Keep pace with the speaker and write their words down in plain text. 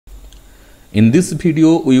In this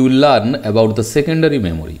video, we will learn about the secondary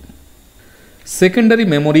memory. Secondary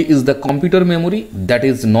memory is the computer memory that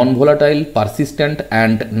is non-volatile, persistent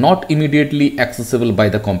and not immediately accessible by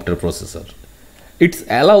the computer processor. It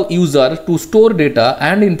allows user to store data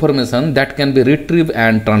and information that can be retrieved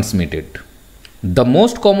and transmitted. The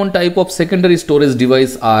most common type of secondary storage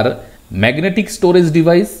device are magnetic storage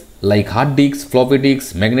device like hard disks, floppy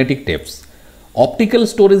disks, magnetic tapes, optical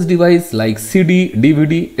storage device like CD,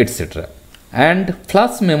 DVD, etc. and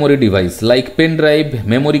flash memory device like Pendrive,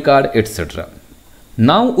 memory card, etc.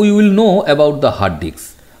 Now we will know about the hard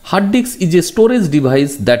disk. Hard disk is a storage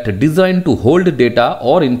device that is designed to hold data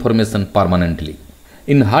or information permanently.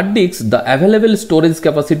 In hard disks, the available storage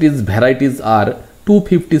capacities varieties are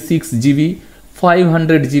 256 GB,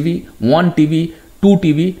 500 GB, 1 TB, 2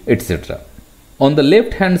 TB, etc. On the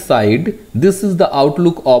left hand side, this is the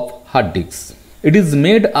outlook of hard disks. It is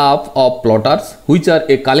made up of plotters, which are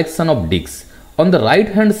a collection of disks. On the right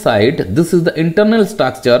hand side, this is the internal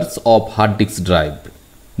structures of hard disk drive.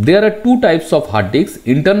 There are two types of hard disks,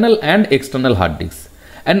 internal and external hard disks.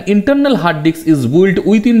 An internal hard disk is built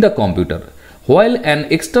within the computer, while an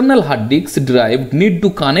external hard disk drive need to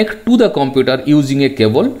connect to the computer using a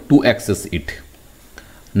cable to access it.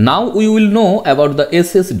 Now we will know about the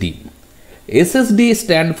SSD. SSD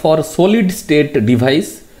stands for solid state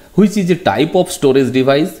device, which is a type of storage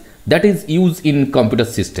device that is used in computer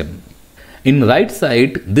system. In right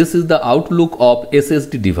side, this is the outlook of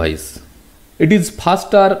SSD device. It is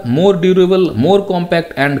faster, more durable, more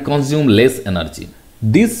compact and consume less energy.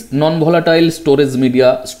 This non-volatile storage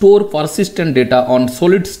media store persistent data on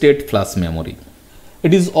solid state flash memory.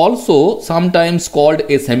 It is also sometimes called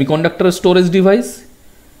a semiconductor storage device,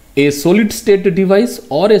 a solid state device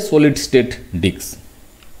or a solid state disk.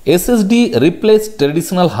 SSD replaces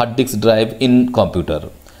traditional hard disk drive in computer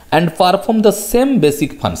and perform the same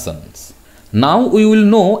basic functions. Now we will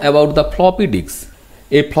know about the floppy disk.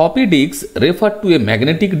 A floppy disk refers to a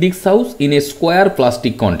magnetic disk house in a square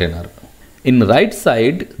plastic container. In right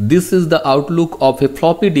side, this is the outlook of a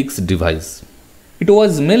floppy disk device. It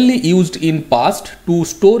was mainly used in past to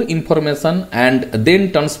store information and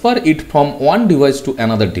then transfer it from one device to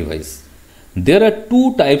another device. There are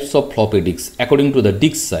two types of floppy disks according to the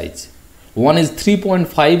disk size. One is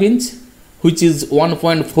 3.5 inch, which is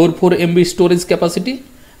 1.44 MB storage capacity,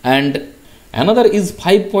 and another is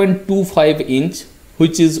 5.25 inch,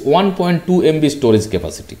 which is 1.2 MB storage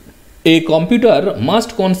capacity. A computer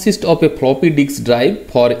must consist of a floppy disk drive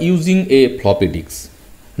for using a floppy disk.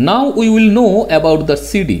 Now we will know about the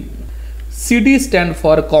CD. CD stands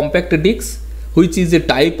for compact disk, which is a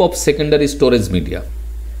type of secondary storage media.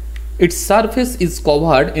 Its surface is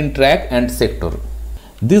covered in track and sector.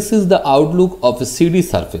 This is the outlook of a CD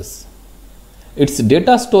surface. Its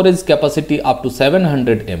data storage capacity up to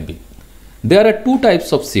 700 MB. There are two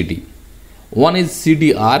types of CD. One is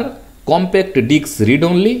CDR, compact disk read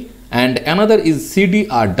only, and another is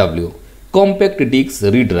CDRW, compact disk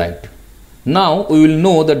read write. Now we will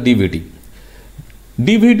know the DVD.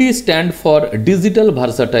 DVD stands for digital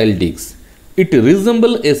versatile disk. It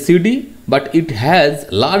resembles a CD, but it has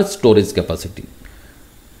large storage capacity.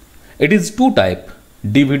 It is two types,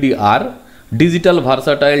 DVD-R, digital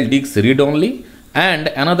versatile disk read only, and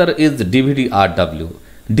another is DVD-RW,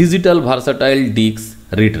 digital versatile disk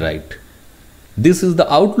read write. This is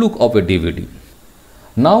the outlook of a DVD.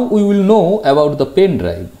 Now we will know about the pen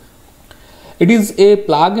drive. It is a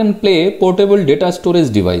plug and play portable data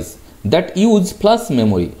storage device that uses flash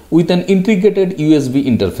memory with an integrated USB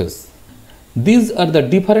interface. These are the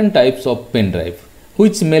different types of pen drive,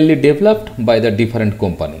 which mainly developed by the different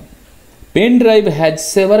company. Pen drive has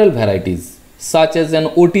several varieties such as an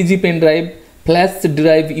OTG pen drive, flash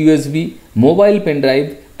drive USB, mobile pen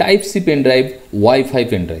drive, Type-C pen drive, Wi-Fi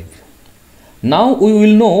pen drive. Now we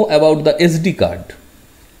will know about the SD card.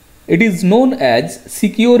 It is known as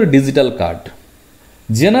secure digital card.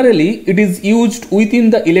 Generally, it is used within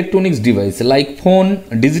the electronics device like phone,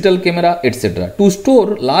 digital camera, etc. to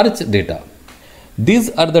store large data.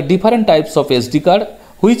 These are the different types of SD card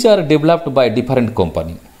which are developed by different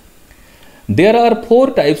company. There are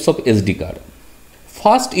four types of SD card.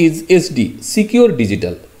 First is SD, secure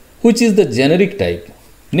digital, which is the generic type.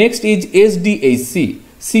 Next is SDHC,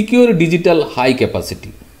 secure digital high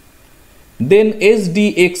capacity. Then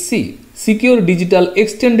SDXC, secure digital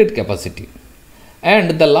extended capacity.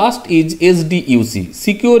 And the last is SDUC,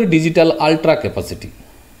 secure digital ultra capacity.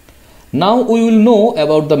 Now we will know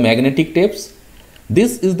about the magnetic tapes.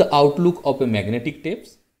 This is the outlook of a magnetic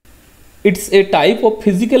tapes. It's a type of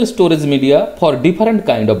physical storage media for different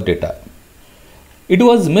kind of data. It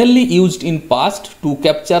was mainly used in past to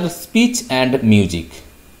capture speech and music.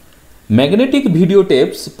 Magnetic video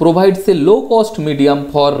tapes provides a low-cost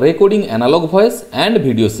medium for recording analog voice and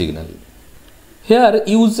video signal. Here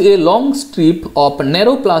use a long strip of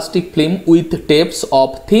narrow plastic film with tapes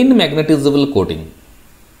of thin magnetizable coating.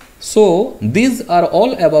 So these are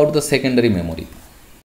all about the secondary memory.